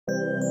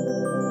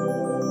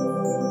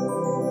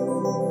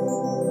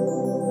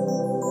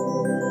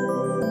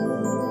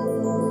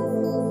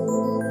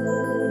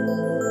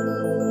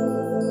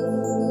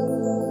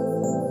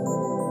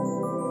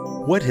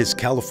What has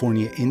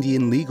California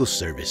Indian Legal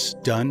Service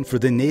done for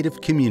the Native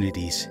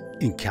communities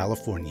in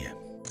California?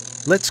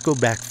 Let's go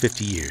back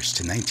 50 years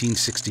to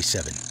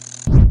 1967,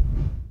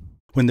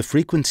 when the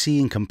frequency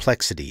and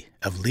complexity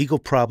of legal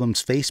problems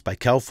faced by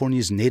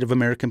California's Native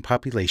American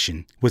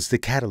population was the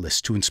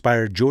catalyst to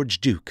inspire George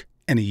Duke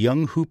and a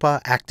young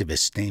Hupa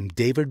activist named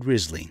David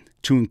Risling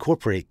to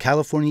incorporate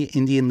California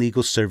Indian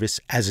Legal Service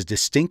as a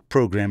distinct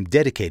program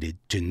dedicated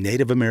to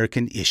Native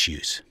American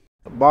issues.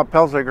 Bob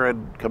Pelziger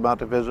had come out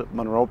to visit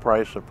Monroe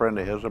Price, a friend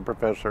of his, a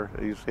professor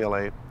at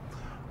UCLA.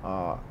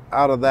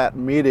 Out of that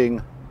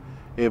meeting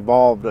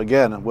evolved,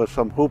 again, with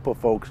some Hupa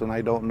folks, and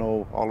I don't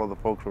know all of the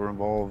folks who were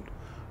involved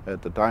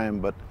at the time,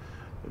 but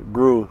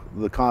grew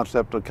the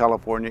concept of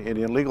California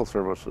Indian Legal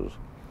Services.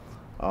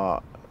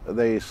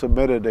 They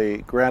submitted a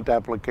grant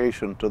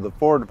application to the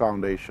Ford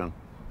Foundation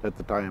at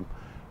the time,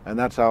 and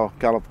that's how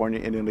California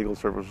Indian Legal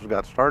Services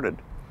got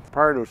started.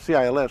 Prior to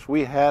CILS,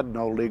 we had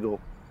no legal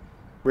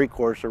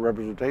recourse or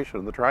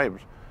representation. The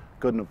tribes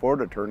couldn't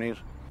afford attorneys.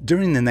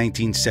 During the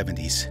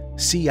 1970s,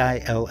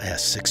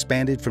 CILS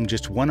expanded from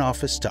just one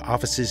office to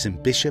offices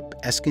in Bishop,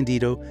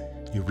 Escondido,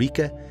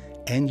 Eureka,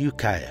 and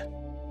Ukiah.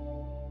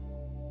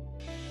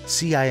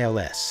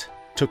 CILS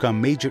took on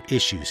major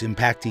issues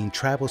impacting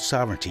tribal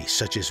sovereignty,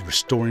 such as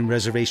restoring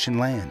reservation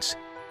lands,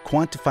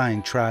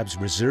 quantifying tribes'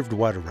 reserved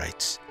water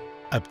rights,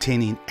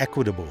 obtaining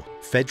equitable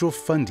federal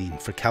funding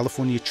for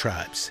California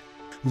tribes,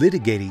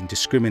 litigating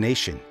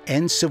discrimination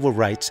and civil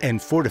rights,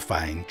 and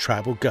fortifying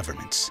tribal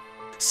governments.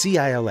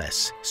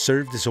 CILS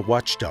served as a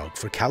watchdog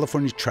for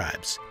California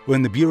tribes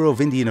when the Bureau of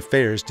Indian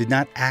Affairs did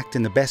not act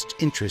in the best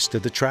interest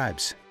of the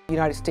tribes. The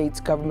United States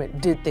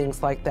government did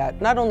things like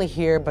that, not only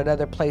here but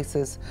other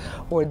places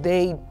where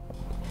they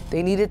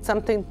needed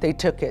something, they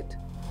took it.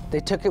 They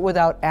took it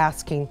without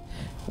asking.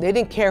 They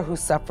didn't care who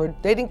suffered.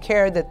 They didn't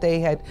care that they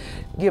had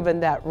given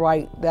that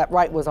right. That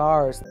right was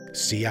ours.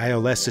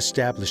 CILS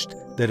established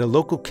that a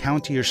local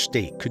county or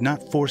state could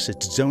not force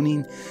its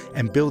zoning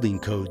and building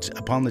codes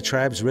upon the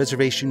tribe's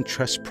reservation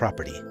trust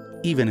property,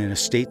 even in a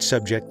state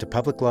subject to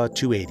Public Law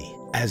 280,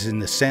 as in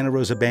the Santa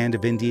Rosa Band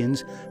of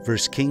Indians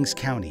versus Kings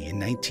County in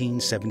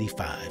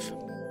 1975.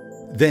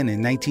 Then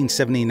in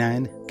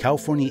 1979,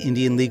 California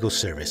Indian Legal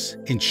Service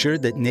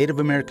ensured that Native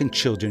American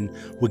children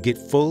would get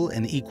full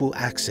and equal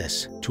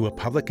access to a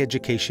public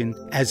education,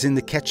 as in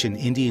the Quechan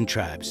Indian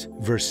tribes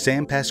versus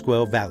San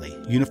Pasqual Valley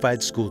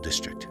Unified School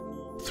District.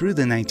 Through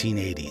the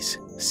 1980s,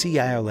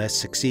 CILS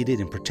succeeded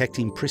in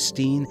protecting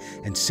pristine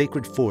and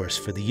sacred forests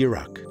for the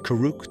Yurok,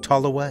 Karuk,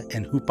 Tolowa,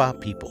 and Hupa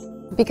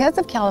people. Because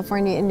of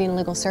California Indian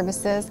Legal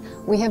Services,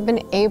 we have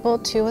been able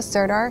to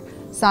assert our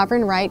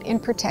sovereign right in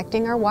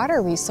protecting our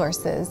water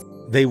resources.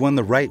 They won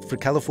the right for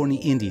California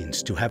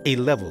Indians to have a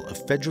level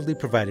of federally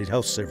provided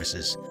health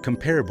services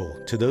comparable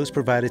to those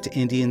provided to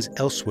Indians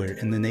elsewhere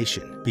in the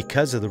nation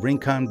because of the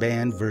Rincon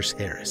Band versus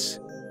Harris.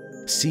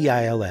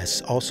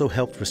 CILS also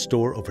helped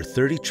restore over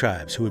 30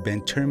 tribes who had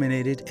been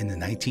terminated in the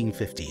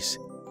 1950s.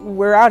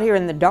 We're out here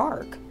in the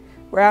dark.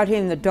 We're out here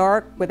in the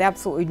dark with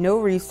absolutely no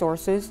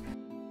resources,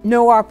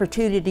 no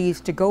opportunities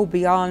to go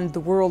beyond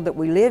the world that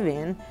we live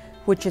in,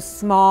 which is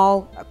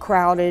small,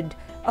 crowded,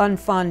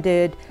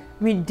 unfunded.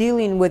 I mean,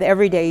 dealing with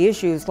everyday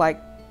issues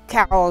like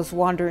cows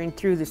wandering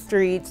through the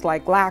streets,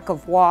 like lack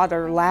of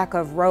water, lack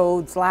of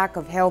roads, lack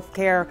of health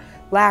care,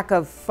 lack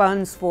of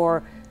funds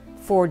for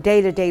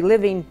day-to-day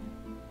living.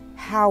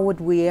 How would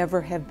we ever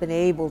have been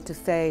able to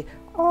say,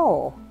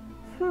 oh,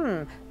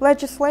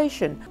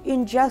 legislation,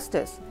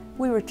 injustice?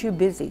 We were too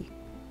busy.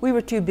 We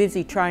were too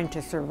busy trying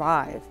to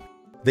survive.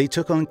 They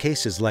took on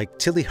cases like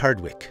Tilly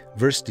Hardwick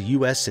versus the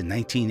U.S. in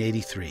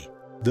 1983.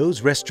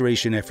 Those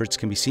restoration efforts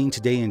can be seen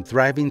today in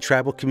thriving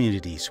tribal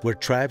communities where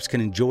tribes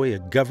can enjoy a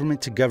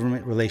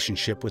government-to-government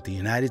relationship with the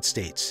United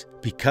States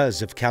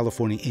because of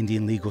California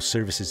Indian Legal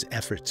Services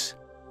efforts.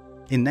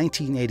 In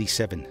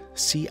 1987,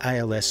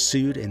 CILS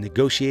sued and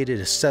negotiated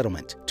a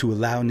settlement to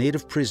allow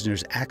Native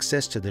prisoners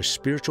access to their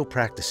spiritual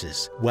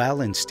practices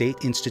while in state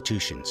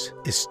institutions,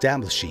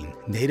 establishing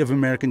Native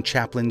American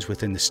chaplains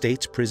within the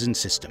state's prison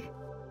system.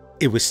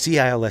 It was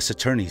CILS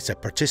attorneys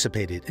that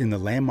participated in the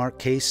landmark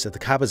case of the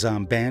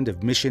Cabazon Band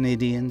of Mission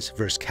Indians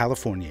versus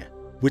California,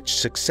 which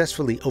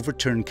successfully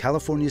overturned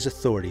California's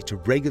authority to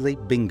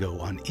regulate bingo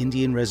on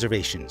Indian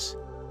reservations.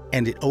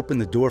 And it opened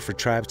the door for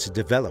tribes to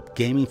develop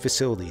gaming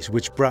facilities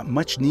which brought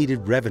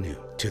much-needed revenue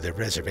to their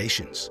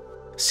reservations.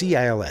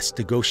 CILS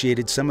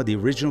negotiated some of the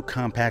original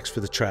compacts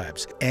for the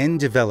tribes and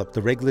developed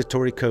the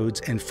regulatory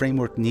codes and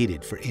framework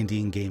needed for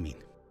Indian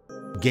gaming.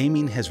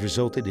 Gaming has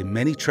resulted in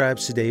many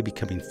tribes today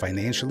becoming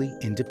financially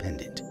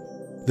independent.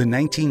 The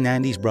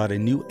 1990s brought a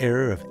new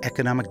era of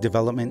economic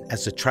development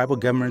as the tribal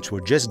governments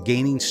were just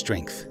gaining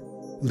strength.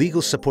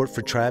 Legal support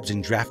for tribes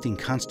in drafting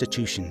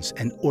constitutions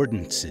and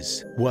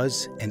ordinances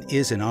was and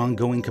is an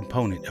ongoing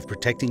component of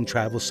protecting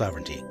tribal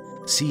sovereignty.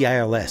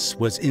 CILS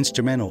was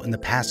instrumental in the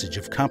passage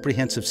of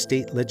comprehensive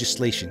state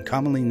legislation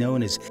commonly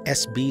known as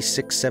SB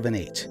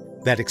 678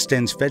 that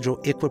extends federal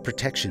ICWA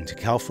protection to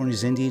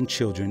California's Indian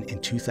children in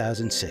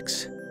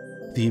 2006.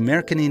 The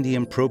American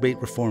Indian Probate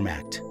Reform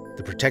Act,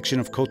 the protection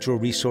of cultural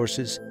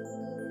resources,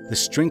 the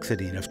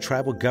strengthening of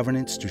tribal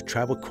governance through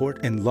tribal court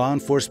and law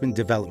enforcement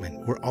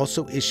development were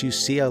also issues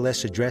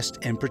CILS addressed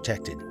and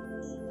protected.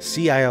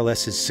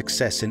 CILS's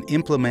success in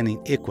implementing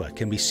ICWA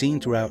can be seen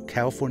throughout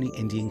California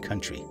Indian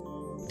country.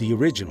 The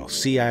original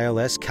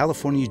CILS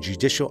California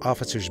Judicial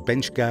Officers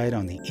Bench Guide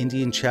on the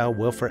Indian Child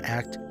Welfare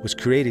Act was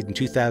created in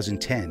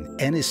 2010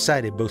 and is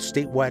cited both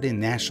statewide and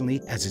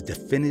nationally as a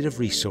definitive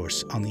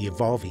resource on the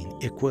evolving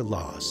ICWA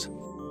laws.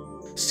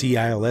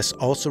 CILS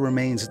also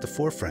remains at the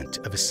forefront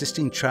of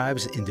assisting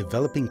tribes in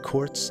developing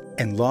courts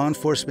and law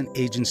enforcement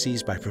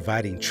agencies by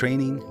providing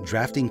training,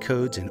 drafting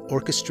codes, and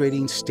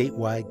orchestrating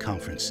statewide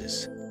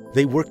conferences.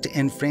 They work to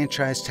end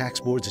Franchise Tax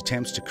Board's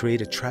attempts to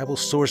create a tribal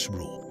source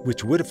rule,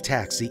 which would have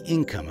taxed the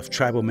income of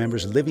tribal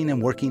members living and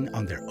working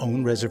on their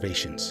own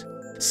reservations.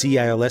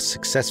 CILS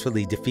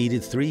successfully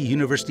defeated 3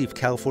 University of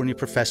California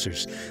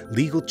professors'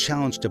 legal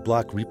challenge to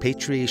block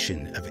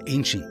repatriation of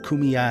ancient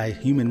Kumeyaay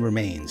human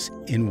remains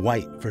in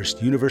White v.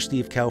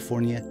 University of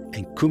California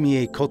and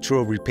Kumeyaay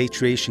Cultural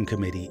Repatriation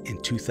Committee in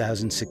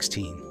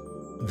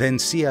 2016. Then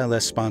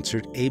CILS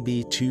sponsored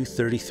AB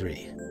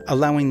 233,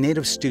 allowing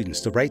Native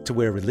students the right to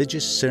wear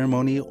religious,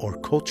 ceremonial, or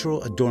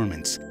cultural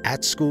adornments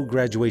at school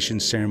graduation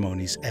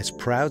ceremonies as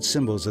proud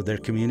symbols of their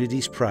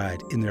community's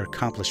pride in their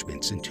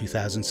accomplishments in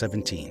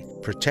 2017,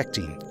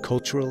 protecting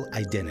cultural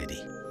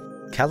identity.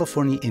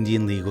 California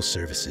Indian Legal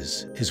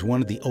Services is one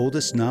of the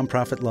oldest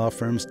nonprofit law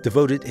firms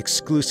devoted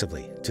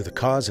exclusively to the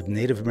cause of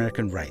Native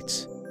American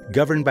rights.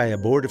 Governed by a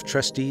board of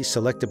trustees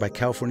selected by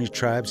California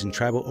tribes and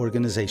tribal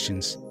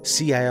organizations,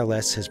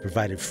 CILS has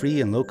provided free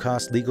and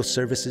low-cost legal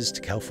services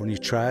to California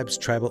tribes,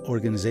 tribal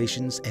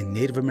organizations, and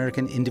Native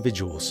American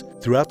individuals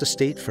throughout the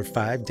state for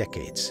 5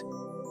 decades.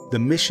 The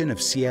mission of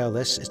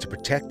CILS is to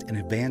protect and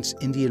advance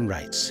Indian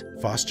rights,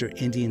 foster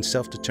Indian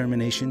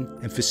self-determination,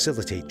 and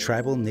facilitate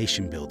tribal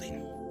nation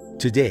building.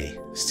 Today,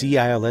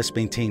 CILS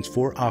maintains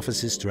 4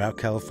 offices throughout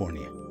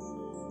California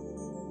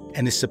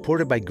and is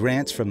supported by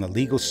grants from the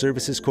Legal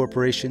Services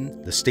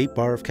Corporation, the State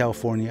Bar of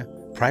California,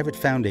 private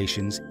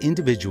foundations,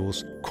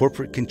 individuals,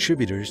 corporate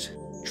contributors,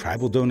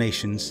 tribal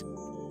donations,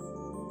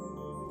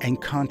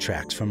 and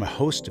contracts from a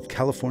host of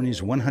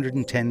California's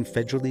 110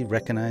 federally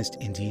recognized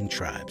Indian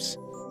tribes.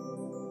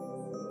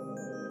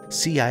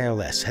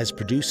 CILS has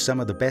produced some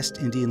of the best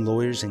Indian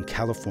lawyers in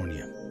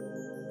California.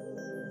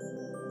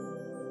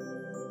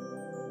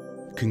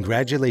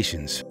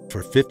 Congratulations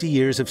for 50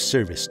 years of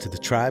service to the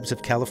tribes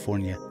of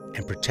California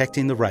and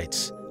protecting the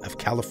rights of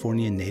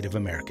California Native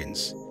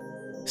Americans.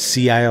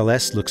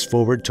 CILS looks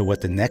forward to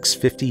what the next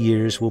 50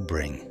 years will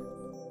bring.